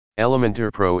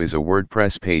Elementor Pro is a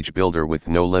WordPress page builder with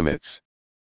no limits.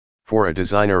 For a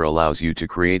designer allows you to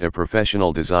create a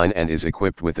professional design and is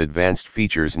equipped with advanced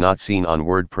features not seen on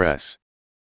WordPress.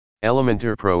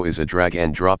 Elementor Pro is a drag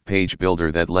and drop page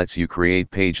builder that lets you create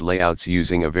page layouts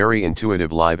using a very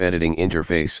intuitive live editing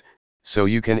interface, so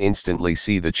you can instantly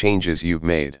see the changes you've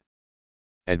made.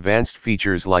 Advanced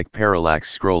features like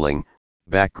parallax scrolling,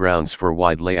 backgrounds for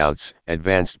wide layouts,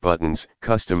 advanced buttons,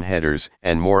 custom headers,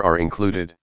 and more are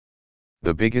included.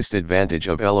 The biggest advantage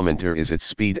of Elementor is its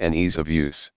speed and ease of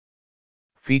use.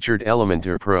 Featured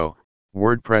Elementor Pro,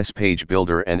 WordPress page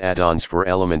builder and add-ons for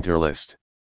Elementor List.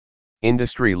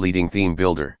 Industry-leading theme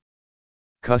builder.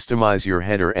 Customize your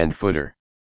header and footer.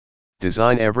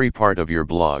 Design every part of your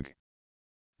blog.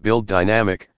 Build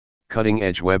dynamic,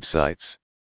 cutting-edge websites.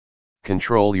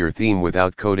 Control your theme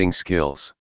without coding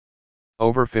skills.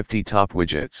 Over 50 top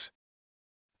widgets.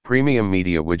 Premium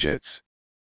media widgets.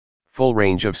 Full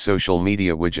range of social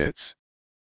media widgets.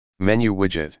 Menu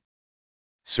widget.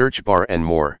 Search bar and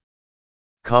more.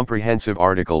 Comprehensive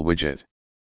article widget.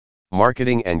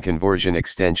 Marketing and conversion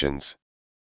extensions.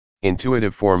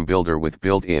 Intuitive form builder with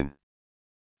built-in.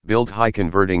 Build high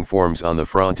converting forms on the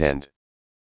front end.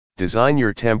 Design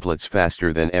your templates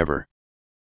faster than ever.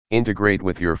 Integrate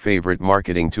with your favorite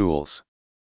marketing tools.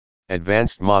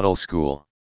 Advanced Model School.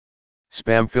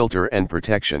 Spam filter and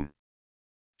protection.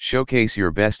 Showcase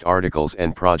your best articles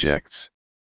and projects.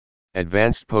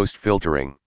 Advanced post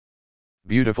filtering.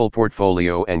 Beautiful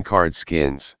portfolio and card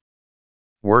skins.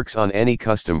 Works on any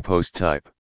custom post type.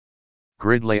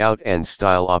 Grid layout and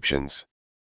style options.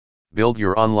 Build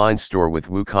your online store with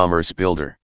WooCommerce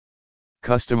Builder.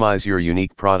 Customize your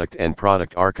unique product and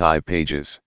product archive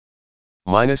pages.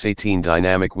 -18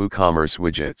 dynamic WooCommerce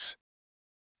widgets.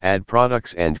 Add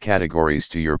products and categories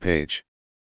to your page.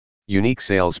 Unique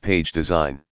sales page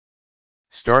design.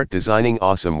 Start designing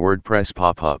awesome WordPress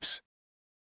pop-ups.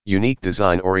 Unique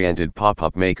design-oriented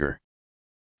pop-up maker.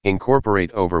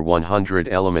 Incorporate over 100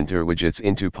 Elementor widgets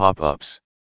into pop-ups.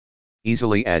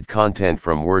 Easily add content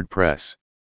from WordPress.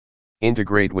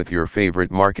 Integrate with your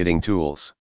favorite marketing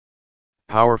tools.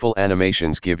 Powerful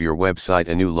animations give your website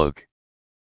a new look.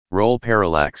 Roll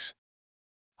parallax.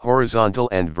 Horizontal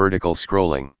and vertical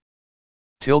scrolling.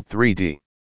 Tilt 3D.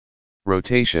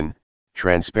 Rotation,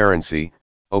 transparency,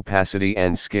 opacity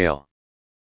and scale.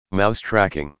 Mouse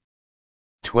tracking.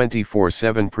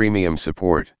 24/7 premium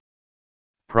support.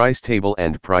 Price table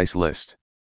and price list.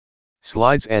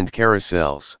 Slides and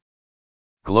carousels.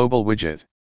 Global widget.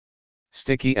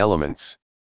 Sticky elements.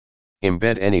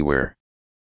 Embed anywhere.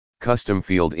 Custom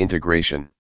field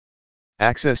integration.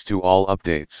 Access to all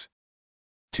updates.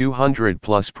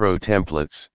 200+ pro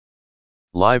templates.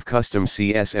 Live custom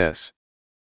CSS.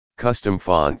 Custom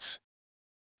fonts.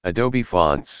 Adobe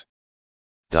Fonts.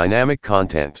 Dynamic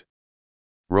content.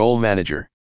 Role Manager.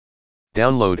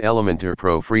 Download Elementor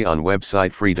Pro free on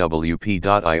website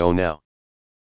freewp.io now.